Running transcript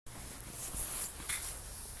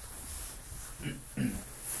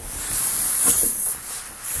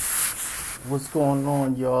What's going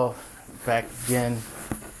on, y'all? Back again.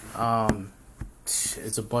 Um,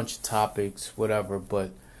 it's a bunch of topics, whatever,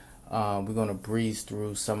 but we're gonna breeze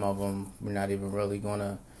through some of them. We're not even really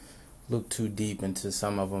gonna look too deep into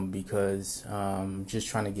some of them because I'm just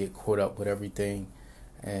trying to get caught up with everything.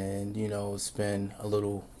 And it's been a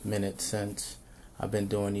little minute since I've been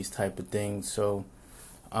doing these type of things. So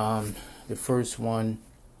the first one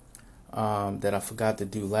that I forgot to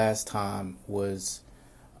do last time was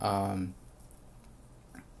um,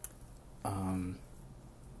 um,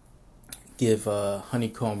 give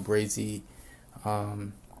Honeycomb Brazy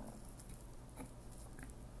um,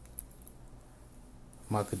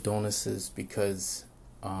 my condolences because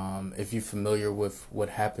if you're familiar with what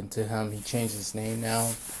happened to him, he changed his name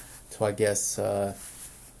now to I guess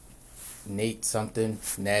Nate something,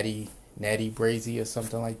 Natty Brazy or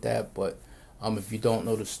something like that. But if you don't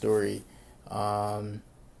know the story, um,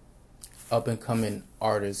 up and coming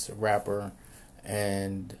artist, rapper,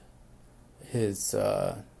 and his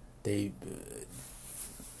they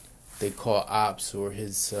they call ops or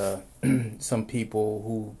his some people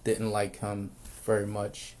who didn't like him very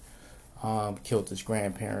much killed his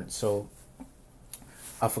grandparents. So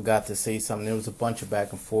I forgot to say something. There was a bunch of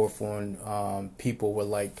back and forth when people were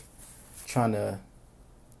like trying to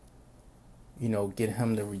get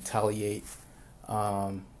him to retaliate,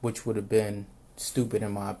 which would have been stupid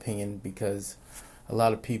in my opinion because a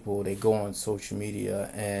lot of people they go on social media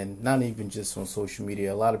and not even just on social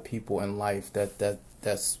media. A lot of people in life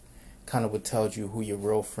that's kind of what tells you who your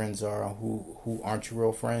real friends are and who aren't your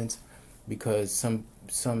real friends, because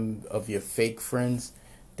some of your fake friends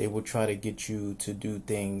they will try to get you to do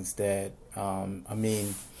things that I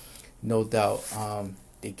mean, no doubt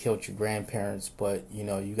they killed your grandparents, but you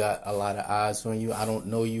got a lot of eyes on you. I don't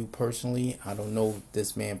know you personally. I don't know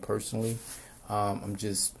this man personally. I'm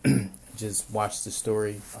just just watched the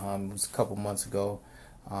story. It was a couple months ago.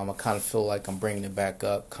 I kind of feel like I'm bringing it back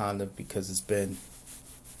up, kind of, because it's been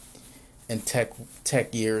in tech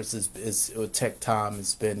years is or tech time.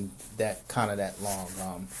 It's been that kind of that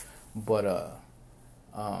long. But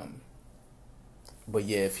um, but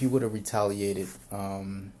yeah, if he would have retaliated,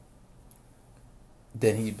 then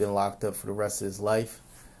he'd been locked up for the rest of his life.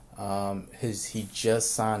 He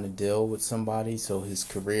just signed a deal with somebody, so his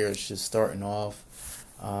career is just starting off.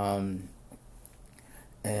 Um,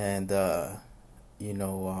 and it'd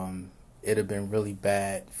have been really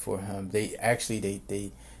bad for him. They actually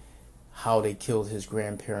they how they killed his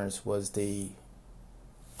grandparents was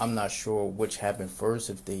I'm not sure which happened first,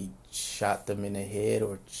 if they shot them in the head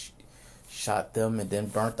or shot them and then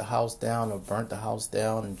burnt the house down, or burnt the house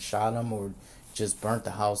down and shot them, or just burnt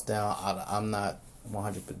the house down. I'm not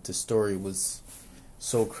 100, but the story was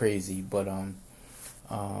so crazy. But um,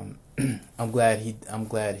 I'm glad he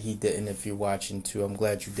didn't. If you're watching too, I'm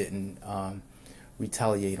glad you didn't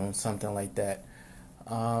retaliate on something like that.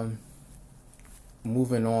 Um,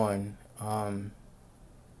 Moving on, in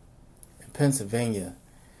Pennsylvania,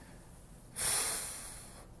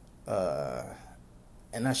 uh,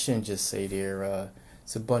 and I shouldn't just say there.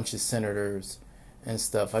 It's a bunch of senators and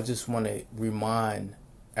stuff. I just want to remind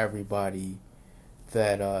everybody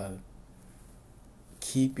that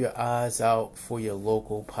keep your eyes out for your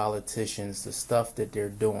local politicians, the stuff that they're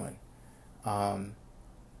doing. Um,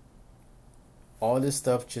 all this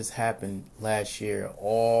stuff just happened last year.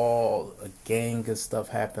 All a gang of stuff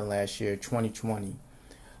happened last year, 2020.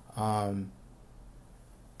 Um,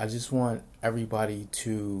 I just want everybody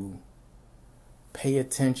to pay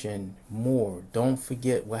attention more. Don't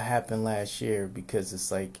forget what happened last year, because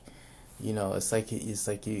it's like, it's like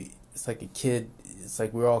a kid. It's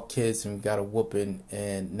like we're all kids and we got a whooping,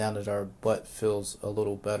 and now that our butt feels a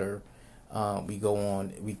little better, we go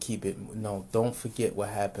on. We keep it. No, don't forget what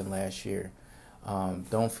happened last year.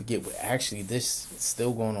 Don't forget what actually this is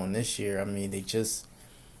still going on this year. I mean, they just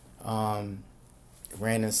um,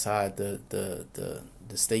 ran inside the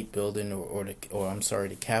state building, or I'm sorry,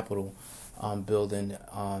 the Capitol building.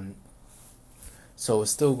 So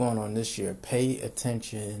it's still going on this year. Pay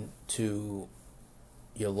attention to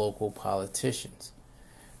your local politicians,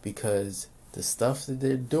 because the stuff that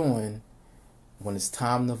they're doing when it's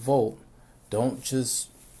time to vote, don't just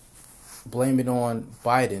blame it on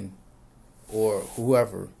Biden or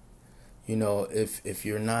whoever. If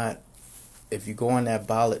you're not, if you go on that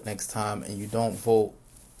ballot next time and you don't vote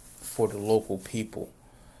for the local people,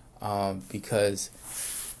 because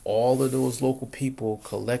all of those local people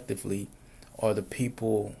collectively are the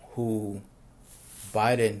people who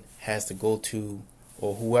Biden has to go to,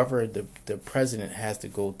 or whoever the president has to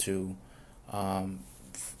go to,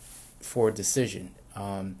 for a decision.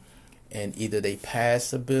 and either they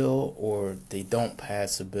pass a bill or they don't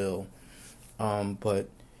pass a bill. But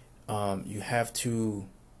you have to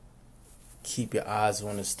keep your eyes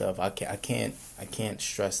on this stuff. I can't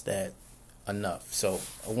stress that enough. So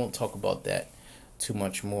I won't talk about that too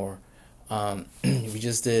much more. We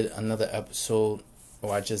just did another episode,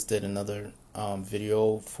 or I just did another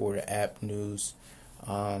video for the app news.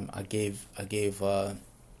 I gave a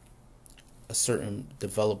certain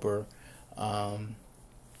developer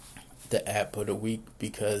the app of the week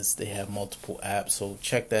because they have multiple apps. So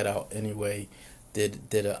check that out. Anyway, did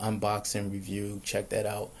an unboxing review. Check that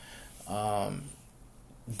out.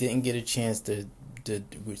 Didn't get a chance to.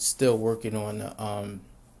 We're still working on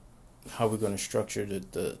how we're going to structure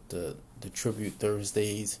the Tribute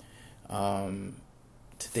Thursdays.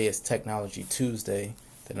 Today is Technology Tuesday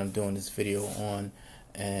that I'm doing this video on,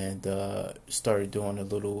 and started doing a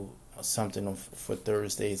little something for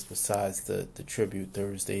Thursdays besides the Tribute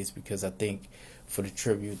Thursdays, because I think for the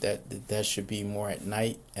tribute that should be more at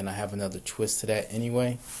night, and I have another twist to that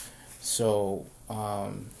anyway. So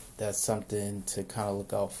that's something to kind of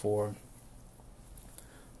look out for.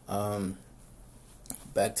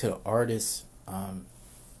 Back to the artists. I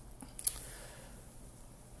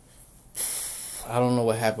don't know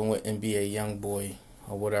what happened with NBA Youngboy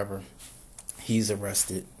or whatever. He's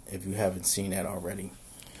arrested, if you haven't seen that already.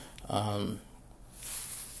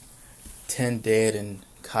 10 dead in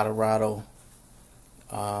Colorado.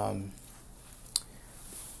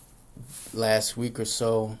 Last week or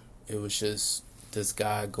so, it was just this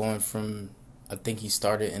guy going from, I think he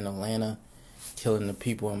started in Atlanta, killing the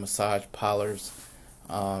people in massage parlors.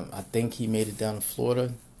 I think he made it down to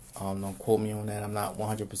Florida. Don't quote me on that. I'm not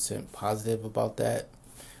 100% positive about that.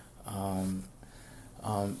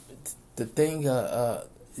 The thing, you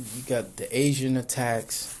got the Asian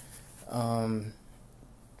attacks.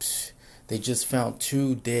 They just found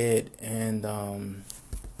 2 dead, and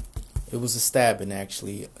it was a stabbing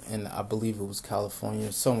actually, and I believe it was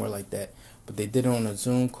California, somewhere like that. But they did it on a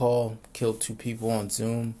Zoom call, killed 2 people on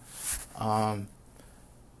Zoom.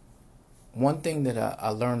 One thing that I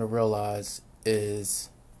learned to realize is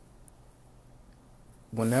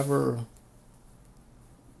whenever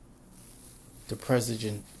the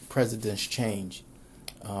presidents change,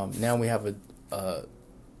 now we have a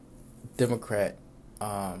Democrat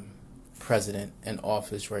president in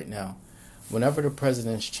office right now. Whenever the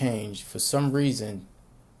presidents change, for some reason,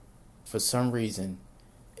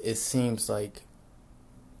 it seems like,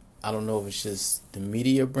 I don't know if it's just the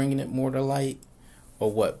media bringing it more to light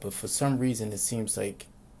or what, but for some reason it seems like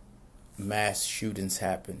mass shootings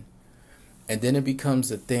happen. And then it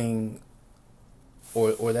becomes a thing,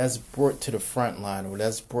 or that's brought to the front line, or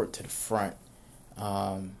that's brought to the front,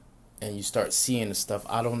 and you start seeing the stuff.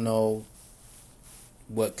 I don't know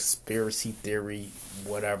what conspiracy theory,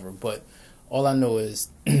 whatever, but all I know is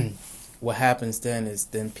what happens then is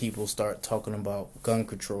then people start talking about gun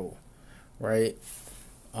control, right?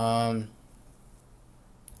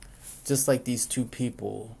 Just like these 2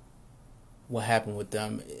 people, what happened with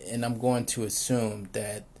them, and I'm going to assume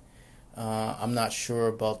that I'm not sure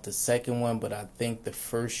about the second one, but I think the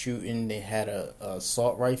first shooting they had a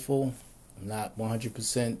assault rifle. I'm not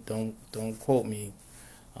 100%. Don't quote me.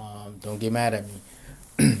 Don't get mad at me.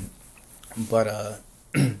 But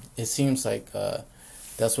it seems like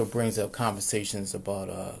that's what brings up conversations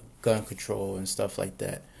about gun control and stuff like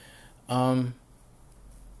that.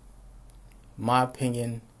 My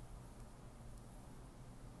opinion,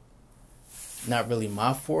 not really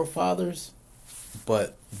my forefathers,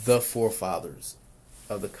 but the forefathers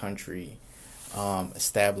of the country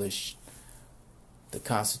established the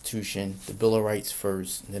Constitution, the Bill of Rights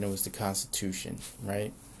first, and then it was the Constitution,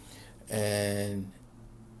 right? And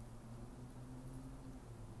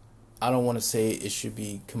I don't want to say it should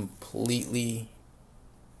be completely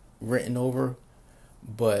written over,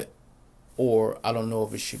 or I don't know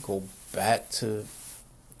if it should go back to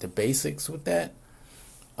the basics with that.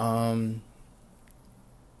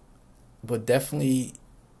 But definitely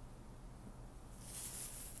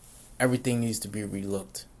everything needs to be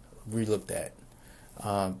relooked at,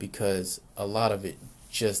 because a lot of it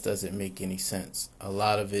just doesn't make any sense. A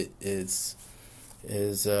lot of it is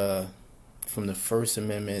from the First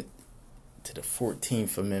Amendment to the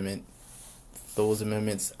 14th Amendment. Those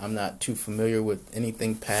amendments, I'm not too familiar with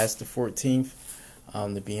anything past the 14th,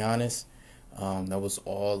 to be honest. That was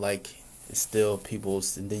all like, it's still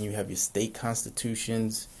people's, and then you have your state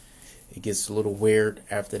constitutions. It gets a little weird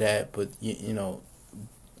after that, but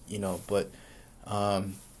but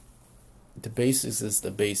the basics is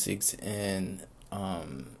the basics, and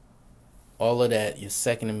all of that. Your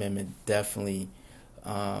Second Amendment definitely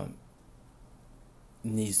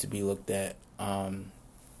needs to be looked at. Your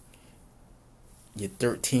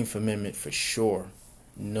 13th Amendment for sure,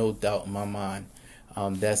 no doubt in my mind.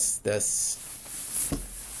 That's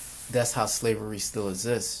how slavery still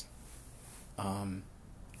exists. You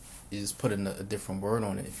just put a different word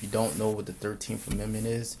on it. If you don't know what the 13th Amendment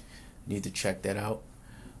is, you need to check that out.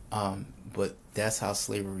 But that's how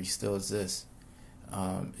slavery still exists.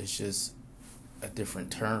 It's just a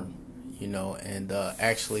different term, And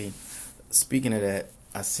actually, speaking of that,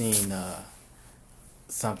 I seen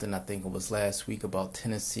something, I think it was last week, about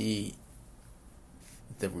Tennessee.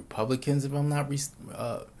 The Republicans, if I'm not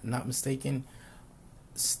mistaken,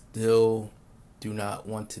 still do not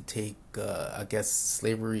want to take. I guess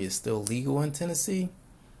slavery is still legal in Tennessee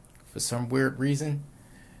for some weird reason,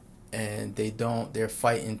 and they don't. They're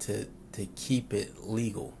fighting to keep it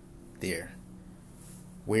legal there.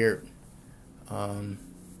 Weird. I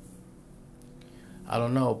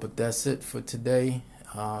don't know, but that's it for today.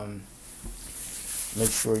 Make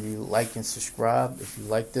sure you like and subscribe if you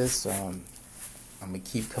like this. I'm gonna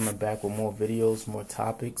keep coming back with more videos, more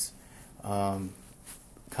topics.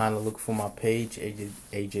 Kind of look for my page,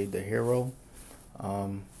 AJ the Hero.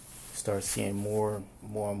 Start seeing more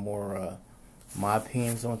and more my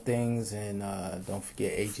opinions on things, and don't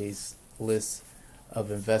forget AJ's list of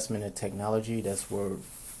investment in technology. That's where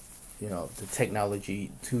the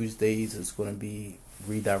Technology Tuesdays is going to be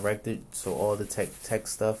redirected, so all the tech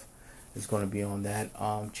stuff is going to be on that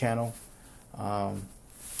channel.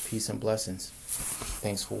 Peace and blessings.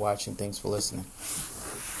 Thanks for watching. Thanks for listening.